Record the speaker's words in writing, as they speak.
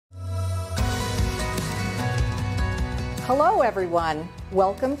Hello everyone,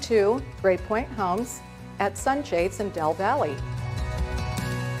 welcome to Great Point Homes at Sunchase in Del Valle.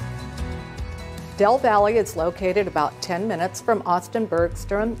 Del Valle is located about 10 minutes from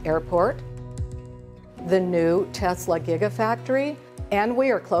Austin-Bergstrom Airport, the new Tesla Gigafactory, and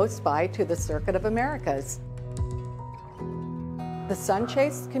we are close by to the Circuit of Americas. The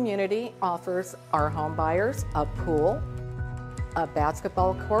Sunchase community offers our home buyers a pool, a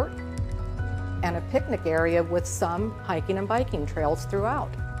basketball court, and a picnic area with some hiking and biking trails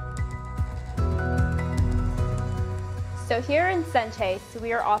throughout. So here in Sunchase,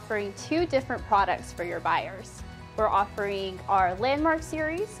 we are offering two different products for your buyers. We're offering our Landmark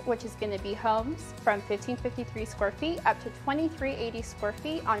series, which is going to be homes from 1,553 square feet up to 2,380 square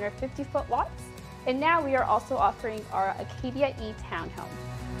feet on our 50-foot lots. And now we are also offering our Acadia E Townhome.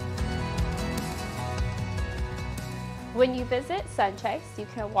 When you visit Sunchase, you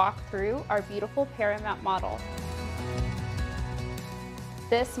can walk through our beautiful Paramount model.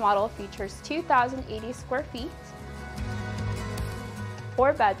 This model features 2,080 square feet,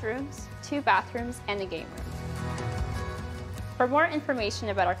 4 bedrooms, 2 bathrooms, and a game room. For more information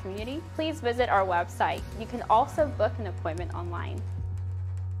about our community, please visit our website. You can also book an appointment online.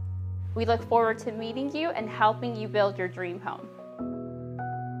 We look forward to meeting you and helping you build your dream home.